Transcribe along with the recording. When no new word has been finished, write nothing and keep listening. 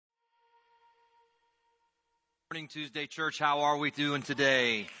Morning, Tuesday Church. How are we doing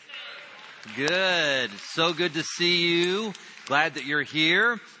today? Good. So good to see you. Glad that you're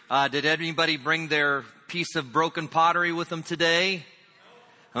here. Did anybody bring their piece of broken pottery with them today?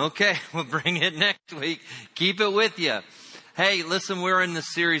 Okay, we'll bring it next week. Keep it with you. Hey, listen, we're in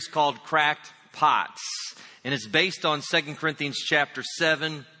this series called Cracked Pots, and it's based on 2 Corinthians chapter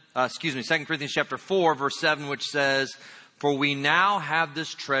 4, verse 7, which says, "For we now have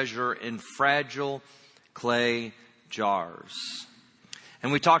this treasure in fragile clay jars."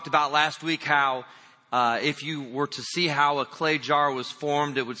 And we talked about last week how if you were to see how a clay jar was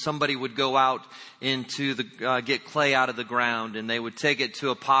formed, somebody would go out into get clay out of the ground, and they would take it to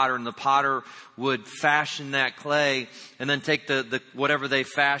a potter, and the potter would fashion that clay, and then take the whatever they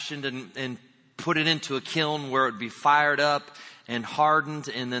fashioned and put it into a kiln where it would be fired up and hardened,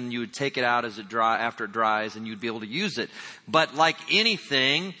 and then you would take it out after it dries, and you'd be able to use it. But like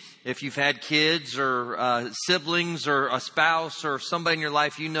anything, if you've had kids or siblings or a spouse or somebody in your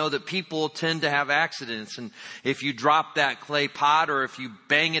life, you know that people tend to have accidents. And if you drop that clay pot or if you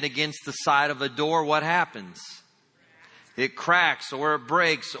bang it against the side of a door, what happens? It cracks or it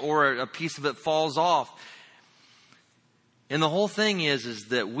breaks or a piece of it falls off. And the whole thing is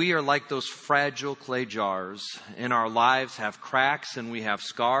that we are like those fragile clay jars, and our lives have cracks, and we have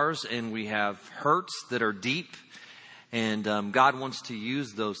scars, and we have hurts that are deep. And God wants to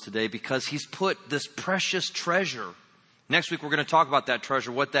use those today because He's put this precious treasure. Next week we're going to talk about that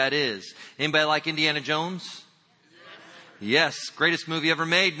treasure, what that is. Anybody like Indiana Jones? Yes, greatest movie ever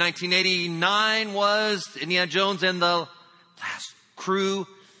made. 1989 was Indiana Jones and the Last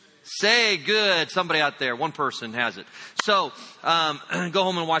Crusade. Say good. Somebody out there, one person has it. So go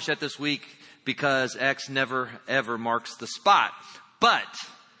home and watch that this week because X never, ever marks the spot. But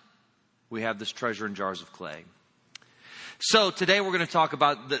we have this treasure in jars of clay. So today we're going to talk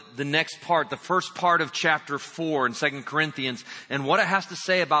about the next part, the first part of chapter 4 in 2 Corinthians, and what it has to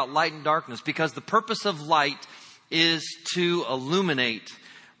say about light and darkness. Because the purpose of light is to illuminate,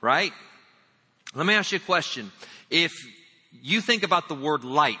 right? Let me ask you a question. If you think about the word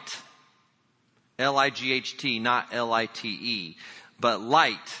light, L-I-G-H-T, not L-I-T-E, but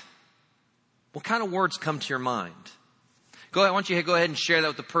light, what kind of words come to your mind? Go ahead, why don't you go ahead and share that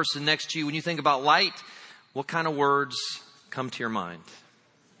with the person next to you. When you think about light, what kind of words come to your mind?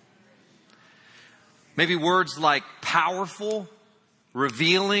 Maybe words like powerful,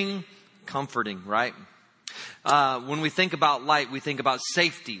 revealing, comforting, right? When we think about light, we think about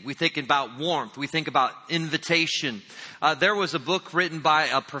safety. We think about warmth. We think about invitation. There was a book written by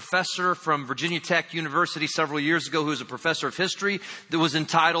a professor from Virginia Tech University several years ago who was a professor of history that was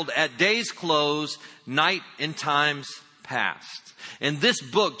entitled "At Day's Close, Night in Times Past." And this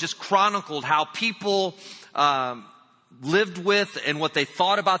book just chronicled how people lived with and what they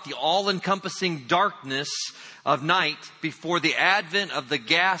thought about the all-encompassing darkness of night before the advent of the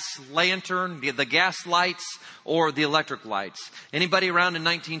gas lantern, the gas lights, or the electric lights. Anybody around in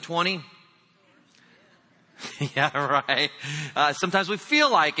 1920? Yeah, right. Sometimes we feel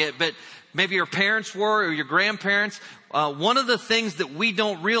like it, but maybe your parents were or your grandparents. One of the things that we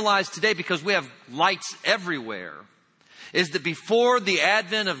don't realize today, because we have lights everywhere, is that before the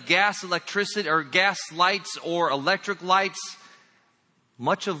advent of electricity or gas lights or electric lights,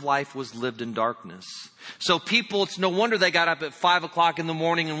 much of life was lived in darkness. So people, it's no wonder they got up at 5 o'clock in the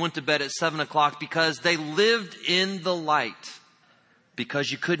morning and went to bed at 7 o'clock, because they lived in the light,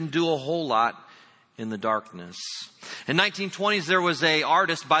 because you couldn't do a whole lot in the darkness. In 1920s, there was an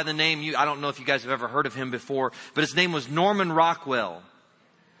artist by the name, I don't know if you guys have ever heard of him before, but his name was Norman Rockwell.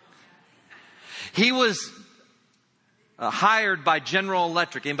 He was hired by General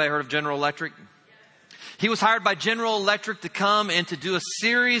Electric. Anybody heard of General Electric? He was hired by General Electric to come and to do a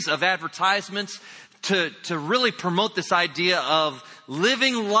series of advertisements to really promote this idea of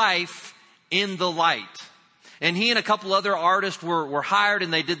living life in the light. And he and a couple other artists were hired,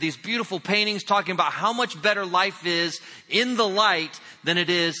 and they did these beautiful paintings talking about how much better life is in the light than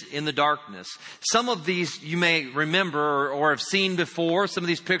it is in the darkness. Some of these you may remember or have seen before. Some of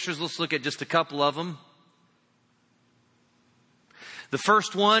these pictures, let's look at just a couple of them. The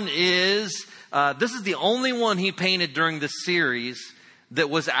first one is, this is the only one he painted during this series that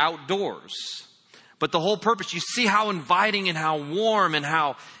was outdoors. But the whole purpose, you see how inviting and how warm and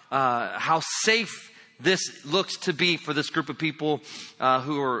how safe this looks to be for this group of people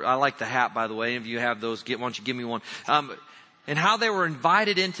who are, I like the hat, by the way. If you have those, why don't you give me one? And how they were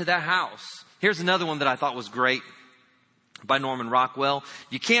invited into that house. Here's another one that I thought was great by Norman Rockwell.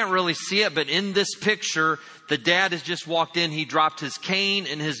 You can't really see it, but in this picture, the dad has just walked in. He dropped his cane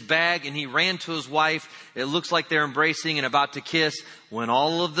and his bag, and he ran to his wife. It looks like they're embracing and about to kiss, when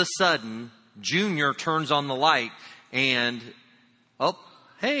all of a sudden, Junior turns on the light and, oh,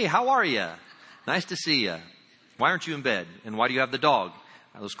 hey, how are you? Nice to see you. Why aren't you in bed? And why do you have the dog?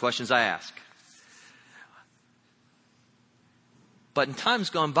 Those questions I ask. But in times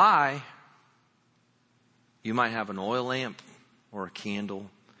gone by, you might have an oil lamp or a candle.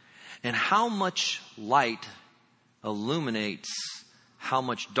 And how much light illuminates how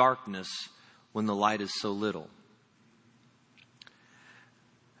much darkness when the light is so little?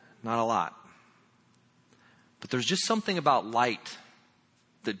 Not a lot. But there's just something about light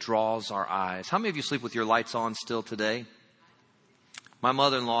that draws our eyes. How many of you sleep with your lights on still today? My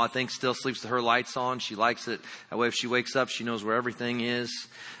mother-in-law, I think, still sleeps with her lights on. She likes it. That way if she wakes up, she knows where everything is.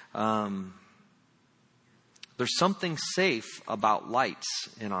 There's something safe about lights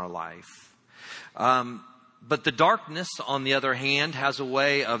in our life. But the darkness, on the other hand, has a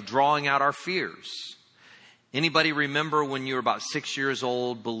way of drawing out our fears. Anybody remember when you were about 6 years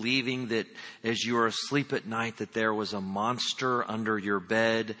old believing that as you were asleep at night that there was a monster under your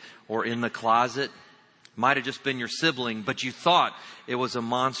bed or in the closet? Might have just been your sibling, but you thought it was a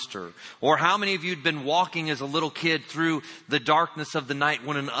monster. Or how many of you had been walking as a little kid through the darkness of the night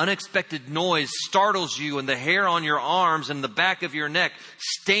when an unexpected noise startles you and the hair on your arms and the back of your neck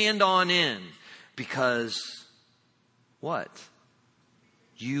stand on end? Because what?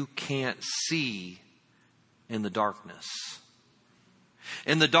 You can't see in the darkness.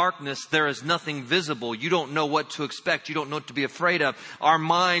 In the darkness, there is nothing visible. You don't know what to expect. You don't know what to be afraid of. Our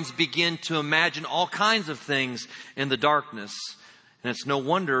minds begin to imagine all kinds of things in the darkness. And it's no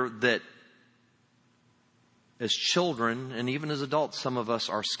wonder that as children and even as adults, some of us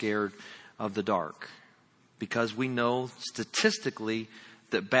are scared of the dark. Because we know statistically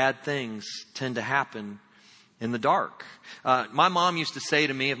that bad things tend to happen in the dark. My mom used to say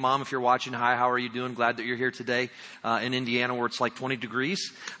to me, Mom, if you're watching, hi, how are you doing? Glad that you're here today in Indiana where it's like 20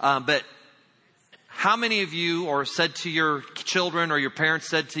 degrees. But how many of you, or said to your children, or your parents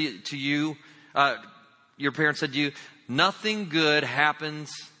said to you, your parents said to you, nothing good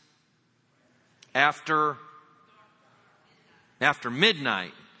happens after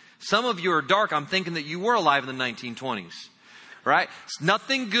midnight? Some of you are dark. I'm thinking that you were alive in the 1920s. Right?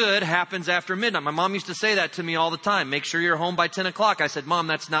 Nothing good happens after midnight. My mom used to say that to me all the time. Make sure you're home by 10 o'clock. I said, Mom,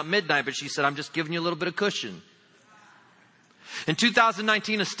 that's not midnight. But she said, I'm just giving you a little bit of cushion. In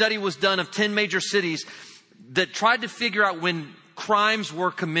 2019, a study was done of 10 major cities that tried to figure out when crimes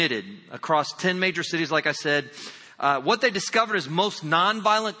were committed across 10 major cities. Like I said, what they discovered is most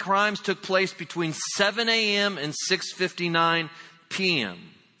nonviolent crimes took place between 7 a.m. and 6:59 p.m.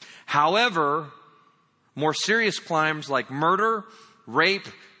 However, more serious crimes like murder, rape,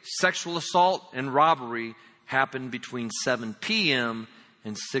 sexual assault, and robbery happened between 7 p.m.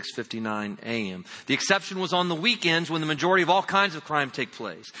 and 6:59 a.m. The exception was on the weekends when the majority of all kinds of crime take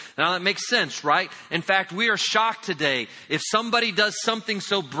place. Now that makes sense, right? In fact, we are shocked today. If somebody does something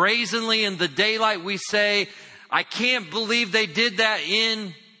so brazenly in the daylight, we say, I can't believe they did that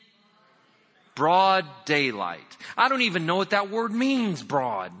in broad daylight. I don't even know what that word means,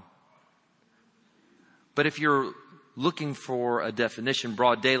 broad. But if you're looking for a definition,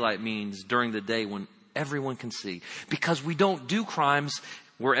 broad daylight means during the day when everyone can see. Because we don't do crimes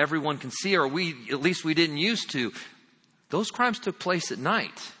where everyone can see, or at least we didn't used to. Those crimes took place at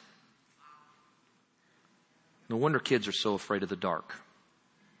night. No wonder kids are so afraid of the dark.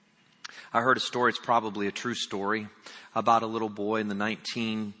 I heard a story, it's probably a true story, about a little boy in the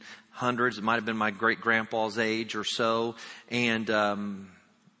 1900s. It might have been my great-grandpa's age or so. And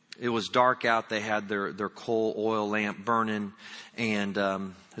it was dark out. They had their coal oil lamp burning. And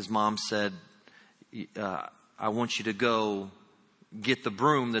his mom said, I want you to go get the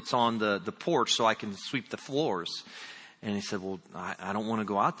broom that's on the porch so I can sweep the floors. And he said, well, I don't want to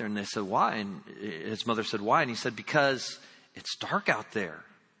go out there. And they said, why? And his mother said, why? And he said, because it's dark out there.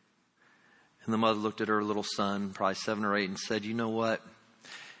 And the mother looked at her little son, probably 7 or 8, and said, you know what?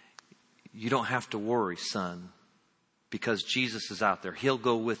 You don't have to worry, son. Because Jesus is out there. He'll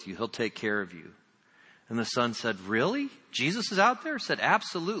go with you. He'll take care of you. And the son said, really? Jesus is out there? Said,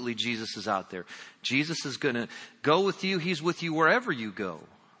 absolutely, Jesus is out there. Jesus is going to go with you. He's with you wherever you go.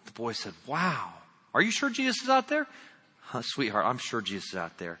 The boy said, wow. Are you sure Jesus is out there? Sweetheart, I'm sure Jesus is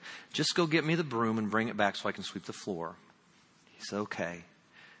out there. Just go get me the broom and bring it back so I can sweep the floor. He said, okay.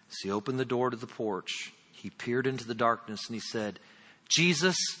 So he opened the door to the porch. He peered into the darkness and he said,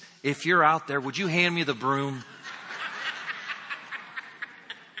 Jesus, if you're out there, would you hand me the broom?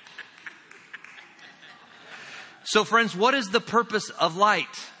 So friends, what is the purpose of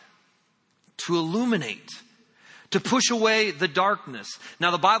light? To illuminate, to push away the darkness.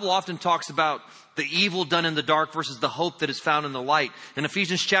 Now, the Bible often talks about the evil done in the dark versus the hope that is found in the light. In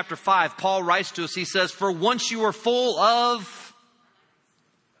Ephesians chapter 5, Paul writes to us, he says, for once you were full of,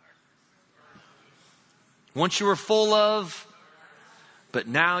 but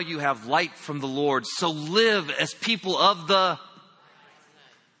now you have light from the Lord. So live as people of the,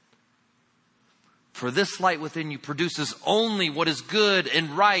 for this light within you produces only what is good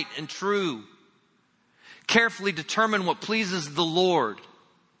and right and true. Carefully determine what pleases the Lord.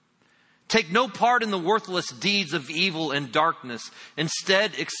 Take no part in the worthless deeds of evil and darkness.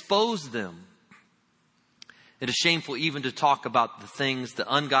 Instead, expose them. It is shameful even to talk about the things that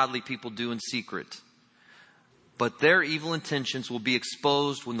ungodly people do in secret. But their evil intentions will be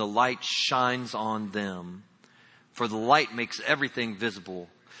exposed when the light shines on them. For the light makes everything visible.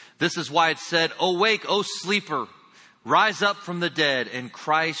 This is why it said, awake, O sleeper, rise up from the dead, and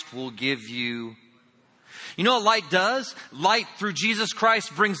Christ will give you. You know what light does? Light through Jesus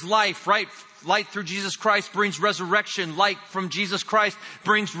Christ brings life, right? Light through Jesus Christ brings resurrection. Light from Jesus Christ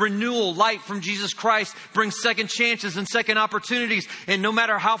brings renewal. Light from Jesus Christ brings second chances and second opportunities. And no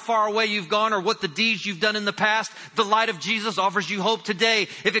matter how far away you've gone or what the deeds you've done in the past, the light of Jesus offers you hope today.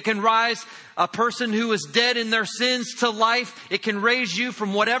 If it can rise a person who is dead in their sins to life, it can raise you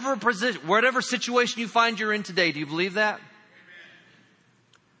from whatever position, whatever situation you find you're in today. Do you believe that?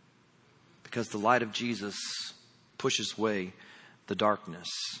 Because the light of Jesus pushes away the darkness.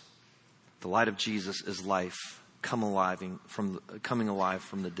 The light of Jesus is life, coming alive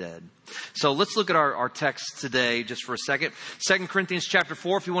from the dead. So let's look at our text today just for a second. 2 Corinthians chapter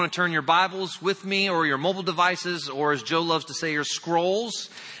 4, if you want to turn your Bibles with me or your mobile devices, or as Joe loves to say, your scrolls.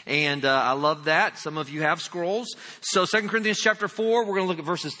 And I love that. Some of you have scrolls. So 2 Corinthians chapter 4, we're going to look at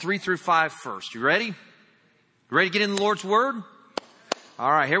verses 3 through 5 first. You ready? You ready to get in the Lord's Word?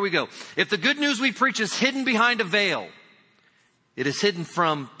 All right, here we go. If the good news we preach is hidden behind a veil, it is hidden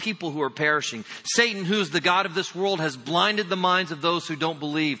from people who are perishing. Satan, who is the god of this world, has blinded the minds of those who don't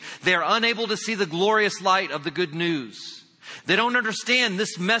believe. They are unable to see the glorious light of the good news. They don't understand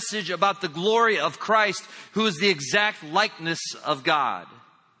this message about the glory of Christ, who is the exact likeness of God.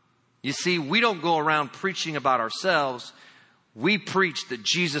 You see, we don't go around preaching about ourselves. We preach that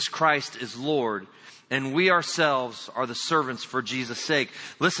Jesus Christ is Lord. And we ourselves are the servants for Jesus' sake.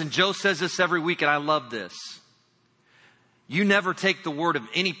 Listen, Joe says this every week, and I love this. You never take the word of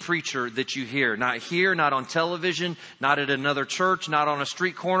any preacher that you hear. Not here, not on television, not at another church, not on a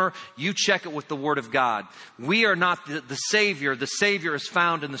street corner. You check it with the Word of God. We are not the Savior. The Savior is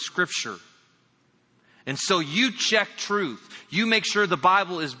found in the Scripture. And so you check truth. You make sure the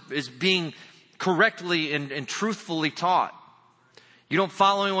Bible is being correctly and truthfully taught. You don't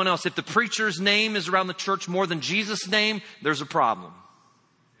follow anyone else. If the preacher's name is around the church more than Jesus' name, there's a problem.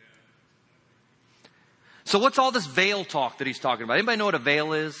 So what's all this veil talk that he's talking about? Anybody know what a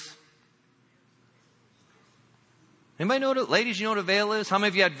veil is? Anybody know ladies, you know what a veil is? How many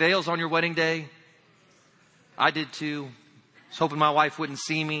of you had veils on your wedding day? I did too. I was hoping my wife wouldn't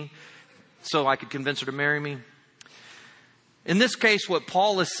see me so I could convince her to marry me. In this case, what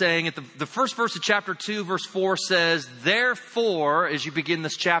Paul is saying at the first verse of chapter 2, verse 4 says, therefore, as you begin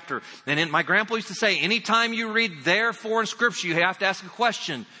this chapter. And my grandpa used to say, anytime you read therefore in Scripture, you have to ask a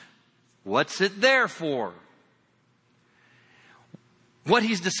question. What's it there for? What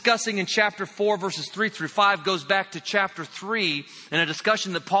he's discussing in chapter 4, verses 3 through 5 goes back to chapter 3 and a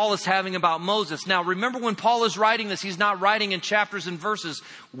discussion that Paul is having about Moses. Now, remember when Paul is writing this, he's not writing in chapters and verses.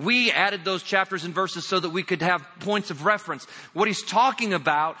 We added those chapters and verses so that we could have points of reference. What he's talking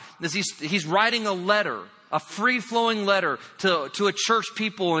about is he's writing a letter, a free-flowing letter to a church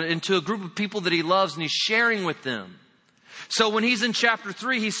people and to a group of people that he loves, and he's sharing with them. So when he's in chapter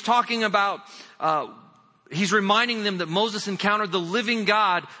 3, he's talking about... he's reminding them that Moses encountered the living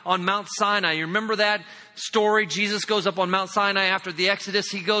God on Mount Sinai. You remember that story? Jesus goes up on Mount Sinai after the Exodus.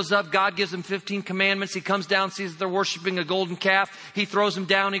 He goes up. God gives him 15 commandments. He comes down, sees that they're worshiping a golden calf. He throws them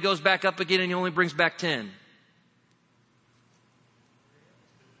down. He goes back up again, and he only brings back 10.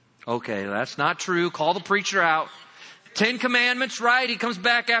 Okay, that's not true. Call the preacher out. 10 commandments, right? He comes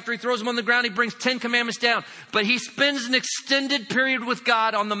back after he throws them on the ground. He brings 10 commandments down. But he spends an extended period with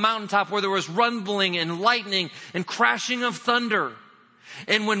God on the mountaintop where there was rumbling and lightning and crashing of thunder.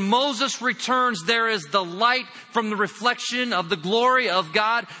 And when Moses returns, there is the light from the reflection of the glory of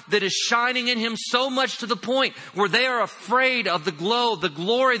God that is shining in him so much to the point where they are afraid of the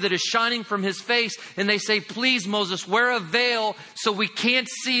glory that is shining from his face. And they say, please, Moses, wear a veil so we can't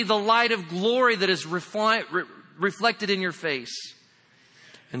see the light of glory that is reflected in your face.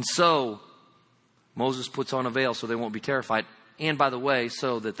 And so Moses puts on a veil so they won't be terrified. And by the way,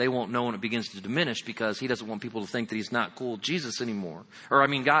 so that they won't know when it begins to diminish, because he doesn't want people to think that he's not cool with Jesus anymore.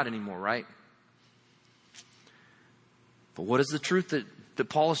 God anymore, right? But what is the truth that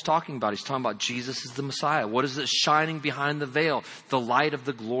Paul is talking about? He's talking about Jesus is the Messiah. What is it shining behind the veil? The light of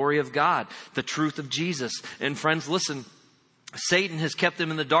the glory of God, the truth of Jesus. And friends, listen, Satan has kept them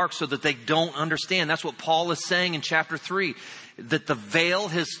in the dark so that they don't understand. That's what Paul is saying in chapter 3, that the veil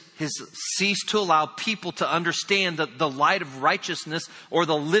has ceased to allow people to understand the light of righteousness or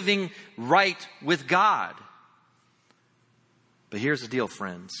the living right with God. But here's the deal,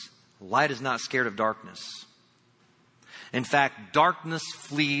 friends. Light is not scared of darkness. In fact, darkness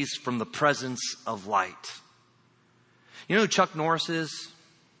flees from the presence of light. You know who Chuck Norris is?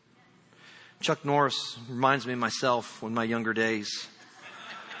 Chuck Norris reminds me of myself in my younger days.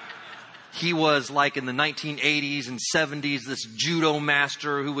 He was like in the 1980s and 70s, this judo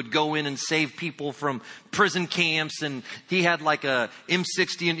master who would go in and save people from prison camps. And he had like a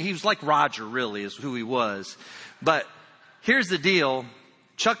M60, and he was like Roger, really, is who he was. But here's the deal.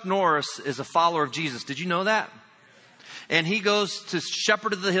 Chuck Norris is a follower of Jesus. Did you know that? And he goes to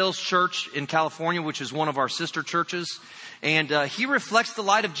Shepherd of the Hills Church in California, which is one of our sister churches. And he reflects the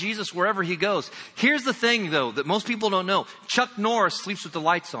light of Jesus wherever he goes. Here's the thing, though, that most people don't know. Chuck Norris sleeps with the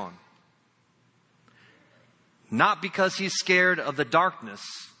lights on. Not because he's scared of the darkness,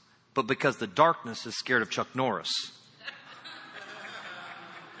 but because the darkness is scared of Chuck Norris.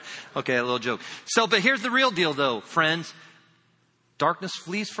 Okay, a little joke. But here's the real deal, though, friends. Darkness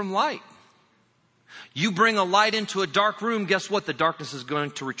flees from light. You bring a light into a dark room, guess what? The darkness is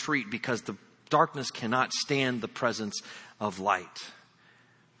going to retreat, because the darkness cannot stand the presence of light.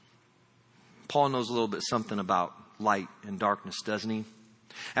 Paul knows a little bit something about light and darkness, doesn't he?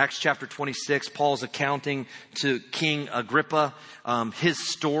 Acts chapter 26, Paul's accounting to King Agrippa his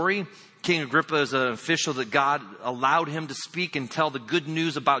story. King Agrippa is an official that God allowed him to speak and tell the good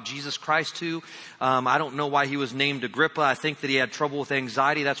news about Jesus Christ to. I don't know why he was named Agrippa. I think that he had trouble with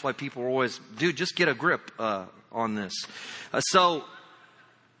anxiety. That's why people were always, dude, just get a grip on this.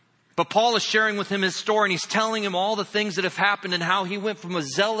 But Paul is sharing with him his story, and he's telling him all the things that have happened and how he went from a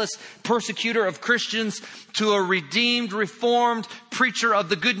zealous persecutor of Christians to a redeemed, reformed preacher of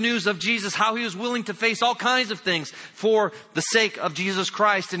the good news of Jesus, how he was willing to face all kinds of things for the sake of Jesus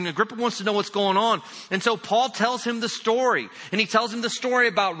Christ. And Agrippa wants to know what's going on. And so Paul tells him the story, and he tells him the story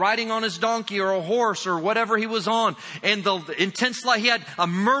about riding on his donkey or a horse or whatever he was on. And the intense life, he had a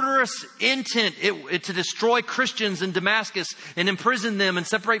murderous intent to destroy Christians in Damascus and imprison them and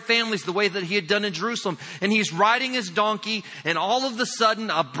separate families the way that he had done in Jerusalem. And he's riding his donkey, and all of a sudden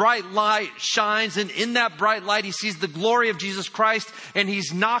a bright light shines, and in that bright light he sees the glory of Jesus Christ, and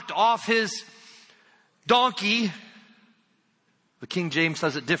he's knocked off his donkey. The King James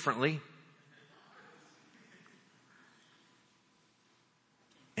says it differently.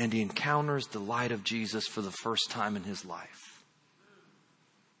 And he encounters the light of Jesus for the first time in his life.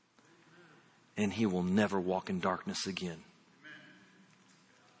 And he will never walk in darkness again.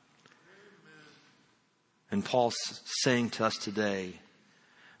 And Paul's saying to us today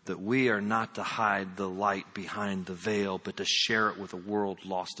that we are not to hide the light behind the veil, but to share it with a world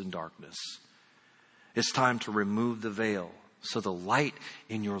lost in darkness. It's time to remove the veil so the light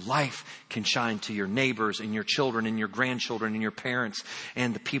in your life can shine to your neighbors and your children and your grandchildren and your parents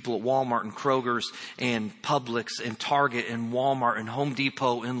and the people at Walmart and Kroger's and Publix and Target and Walmart and Home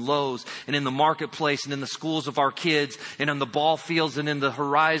Depot and Lowe's and in the marketplace and in the schools of our kids and on the ball fields and in the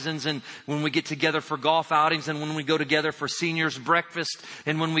horizons, and when we get together for golf outings and when we go together for seniors breakfast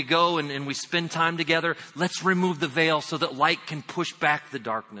and when we go and we spend time together. Let's remove the veil so that light can push back the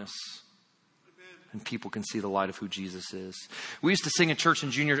darkness. And people can see the light of who Jesus is. We used to sing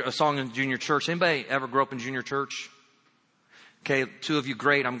a song in junior church. Anybody ever grow up in junior church? Okay, two of you,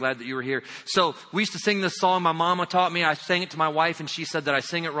 great. I'm glad that you were here. So we used to sing this song. My mama taught me. I sang it to my wife, and she said that I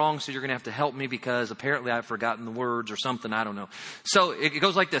sing it wrong, so you're going to have to help me because apparently I've forgotten the words or something. I don't know. So it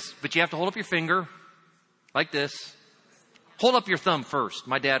goes like this, but you have to hold up your finger like this. Hold up your thumb first.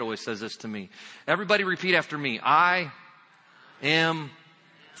 My dad always says this to me. Everybody repeat after me. I am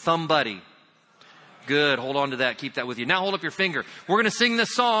thumb buddy. Good. Hold on to that. Keep that with you. Now hold up your finger. We're going to sing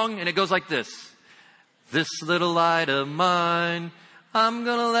this song, and it goes like this. This little light of mine, I'm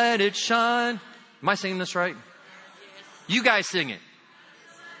going to let it shine. Am I singing this right? You guys sing it.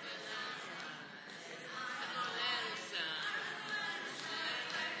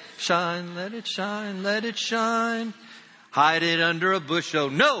 Shine, let it shine, let it shine. Hide it under a bush. Oh,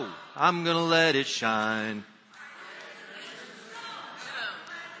 no, I'm going to let it shine.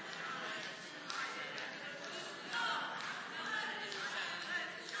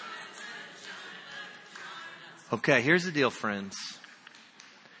 Okay, here's the deal, friends.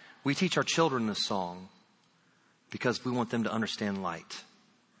 We teach our children this song because we want them to understand light.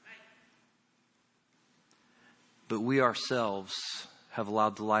 But we ourselves have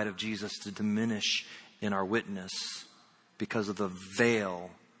allowed the light of Jesus to diminish in our witness because of the veil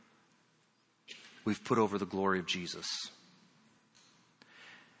we've put over the glory of Jesus.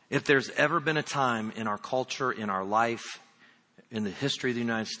 If there's ever been a time in our culture, in our life, in the history of the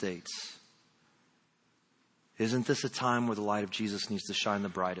United States, isn't this a time where the light of Jesus needs to shine the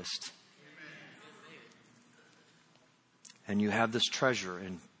brightest? And you have this treasure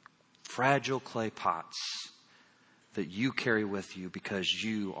in fragile clay pots that you carry with you because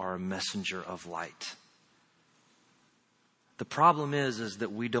you are a messenger of light. The problem is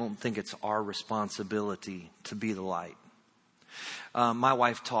that we don't think it's our responsibility to be the light. My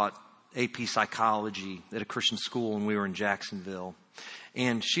wife taught AP psychology at a Christian school when we were in Jacksonville.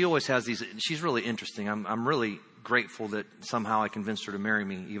 And she always has these, she's really interesting. I'm really grateful that somehow I convinced her to marry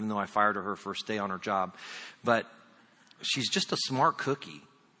me, even though I fired her first day on her job. But she's just a smart cookie.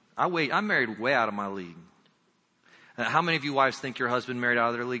 I'm married way out of my league. How many of you wives think your husband married out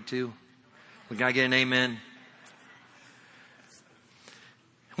of their league too? Can I get an amen?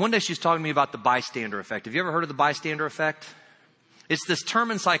 One day she was talking to me about the bystander effect. Have you ever heard of the bystander effect? It's this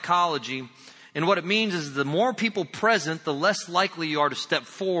term in psychology, and what it means is the more people present, the less likely you are to step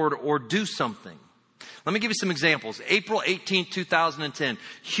forward or do something. Let me give you some examples. April 18, 2010,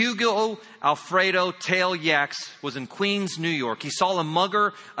 Hugo Alfredo Tail Yax was in Queens, New York. He saw a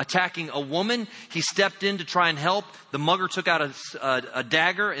mugger attacking a woman. He stepped in to try and help. The mugger took out a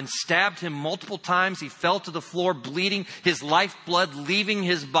dagger and stabbed him multiple times. He fell to the floor bleeding, his lifeblood leaving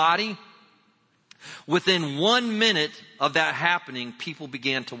his body. Within 1 minute of that happening, people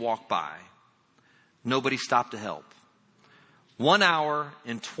began to walk by. Nobody stopped to help. 1 hour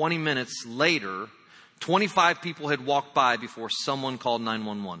and 20 minutes later, 25 people had walked by before someone called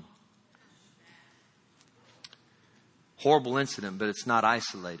 911. Horrible incident, but it's not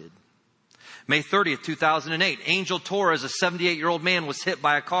isolated. May 30th, 2008, Angel Torres, a 78-year-old man, was hit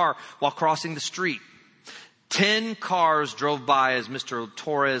by a car while crossing the street. 10 cars drove by as Mr.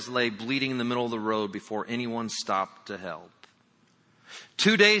 Torres lay bleeding in the middle of the road before anyone stopped to help.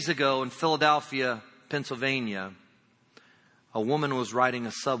 2 days ago in Philadelphia, Pennsylvania, a woman was riding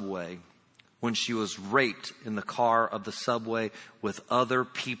a subway when she was raped in the car of the subway with other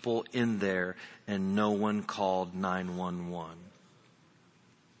people in there, and no one called 911.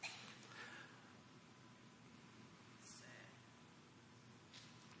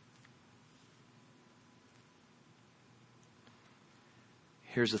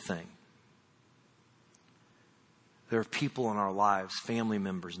 Here's the thing. There are people in our lives, family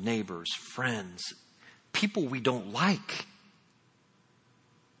members, neighbors, friends, people we don't like,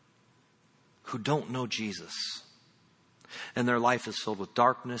 who don't know Jesus. And their life is filled with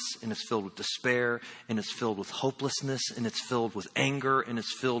darkness, and it's filled with despair, and it's filled with hopelessness, and it's filled with anger, and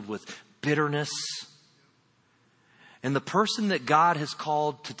it's filled with bitterness. And the person that God has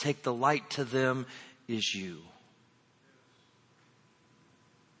called to take the light to them is you.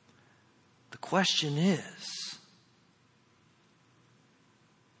 The question is,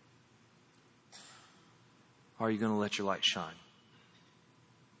 are you going to let your light shine?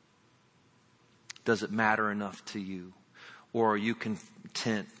 Does it matter enough to you? Or are you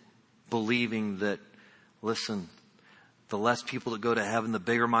content believing that, listen, the less people that go to heaven, the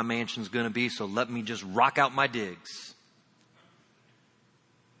bigger my mansion's going to be, so let me just rock out my digs?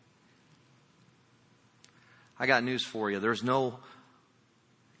 I got news for you. There's no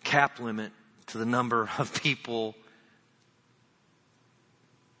cap limit to the number of people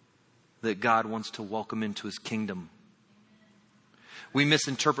that God wants to welcome into His kingdom. We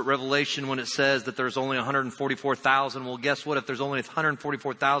misinterpret Revelation when it says that there's only 144,000. Well, guess what? If there's only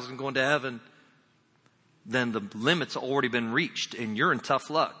 144,000 going to heaven, then the limit's already been reached and you're in tough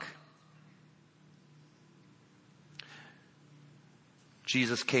luck.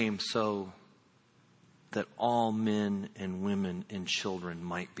 Jesus came so that all men and women and children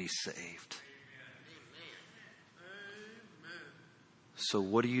might be saved. So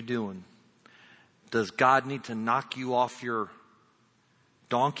what are you doing? Does God need to knock you off your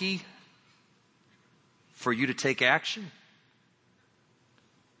donkey for you to take action?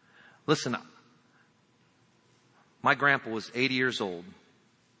 Listen, my grandpa was 80 years old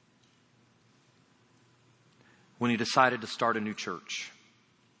when he decided to start a new church,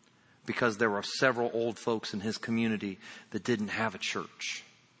 because there were several old folks in his community that didn't have a church.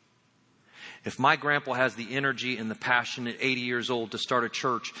 If my grandpa has the energy and the passion at 80 years old to start a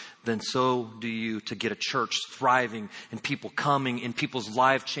church, then so do you, to get a church thriving and people coming and people's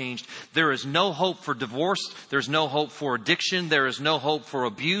lives changed. There is no hope for divorce. There's no hope for addiction. There is no hope for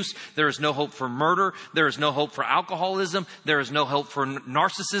abuse. There is no hope for murder. There is no hope for alcoholism. There is no hope for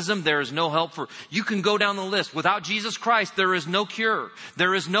narcissism. There is no help for, you can go down the list. Without Jesus Christ, there is no cure.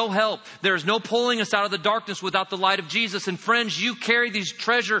 There is no help. There is no pulling us out of the darkness without the light of Jesus. And friends, you carry these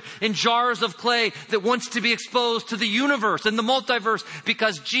treasure in jars of clay that wants to be exposed to the universe and the multiverse,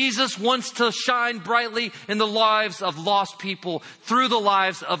 because Jesus wants to shine brightly in the lives of lost people through the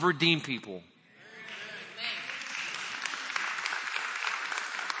lives of redeemed people.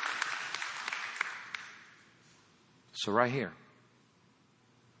 So right here,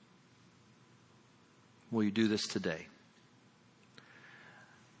 will you do this today?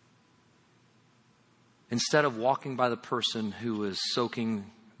 Instead of walking by the person who is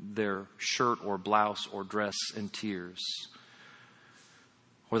soaking their shirt or blouse or dress in tears,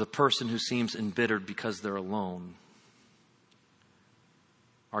 or the person who seems embittered because they're alone,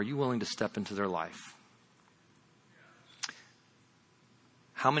 are you willing to step into their life?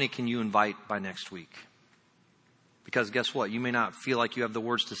 How many can you invite by next week? Because guess what? You may not feel like you have the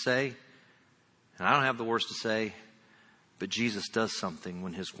words to say, and I don't have the words to say, but Jesus does something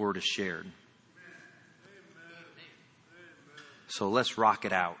when His word is shared. So let's rock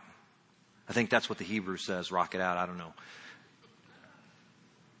it out. I think that's what the Hebrew says, rock it out. I don't know.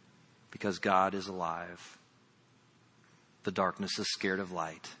 Because God is alive. The darkness is scared of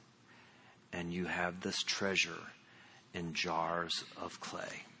light. And you have this treasure in jars of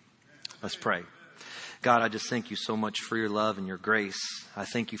clay. Let's pray. God, I just thank you so much for your love and your grace. I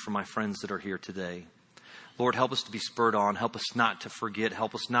thank you for my friends that are here today. Lord, help us to be spurred on. Help us not to forget.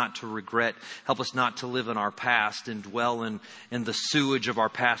 Help us not to regret. Help us not to live in our past and dwell in the sewage of our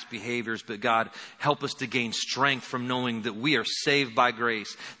past behaviors. But God, help us to gain strength from knowing that we are saved by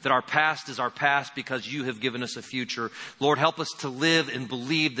grace, that our past is our past because you have given us a future. Lord, help us to live and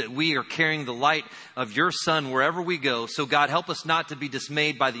believe that we are carrying the light of your Son wherever we go. So God, help us not to be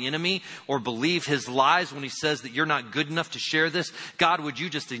dismayed by the enemy or believe his lies when he says that you're not good enough to share this. God, would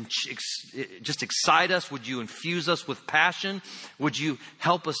you just excite us? Would you infuse us with passion? Would you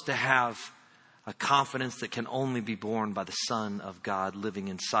help us to have a confidence that can only be born by the Son of God living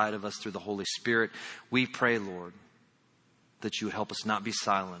inside of us through the Holy Spirit? We pray, Lord, that you would help us not be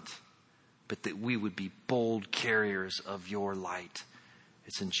silent, but that we would be bold carriers of your light.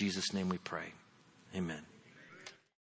 It's in Jesus' name we pray. Amen.